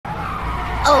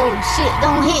Oh shit,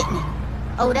 don't hit me.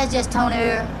 Oh, that's just Tony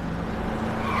Earl.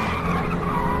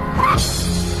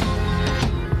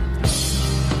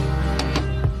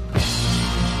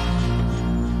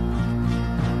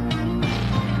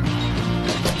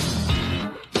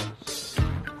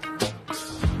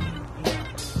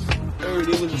 Heard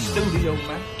it was a studio,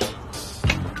 man.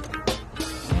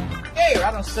 Hey,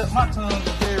 I done set my tongue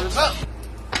to bears up.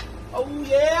 Oh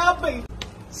yeah, baby.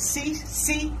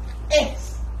 CCS.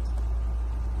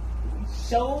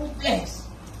 So blessed.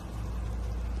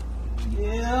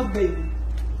 Yeah, baby.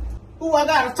 Who I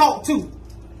gotta talk to?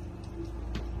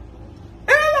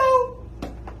 Hello.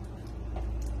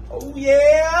 Oh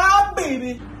yeah,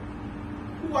 baby.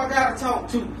 Who I gotta talk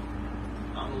to?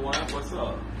 I'm the one. What's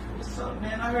up? What's up,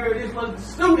 man? I heard this was the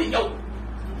studio.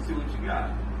 Let's see what you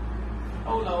got.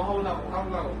 Hold on.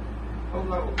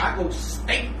 I go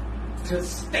state to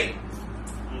state.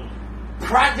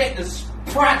 Project to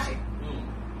project.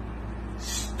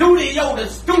 Studio to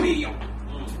studio.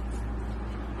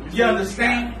 You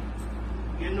understand?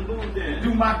 Get in the booth then.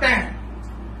 Do my thing.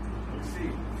 Let's see.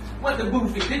 What the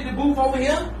booth is? This the booth over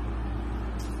here?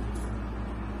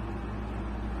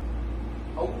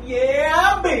 Oh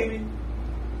yeah, baby.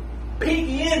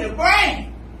 Pinky in the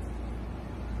brain.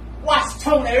 Watch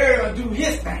Tony Earl do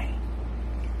his thing.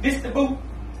 This the booth?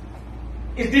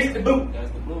 Is this the booth?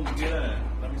 That's the booth. Get in.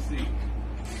 Let me see.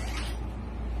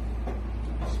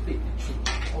 Spit the truth.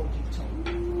 OG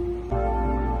Tony.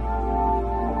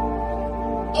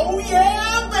 Oh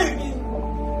yeah, baby.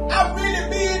 I really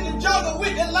be in the jungle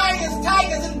with the lions,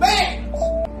 tigers, and bears.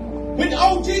 When the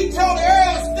OG Tony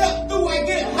Earl step through, I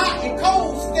get hot and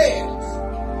cold stares.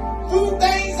 Two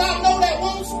things I know that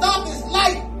won't stop is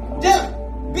life, death,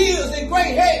 bills, and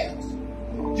gray hairs.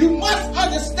 You must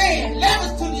understand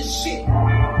levels to this shit,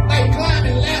 like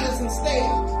climbing ladders and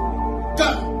stairs.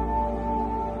 Done.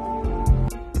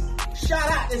 Shout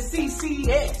out to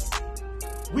CCS.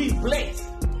 We blessed.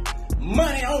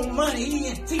 Money on money,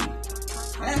 ENT.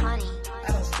 Money. I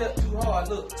done stepped too hard.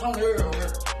 Look, Tony Earl.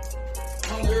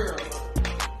 Tony Earl.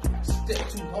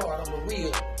 Stepped too hard on the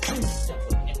wheel.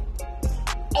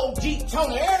 OG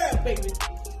Tony Earl, baby.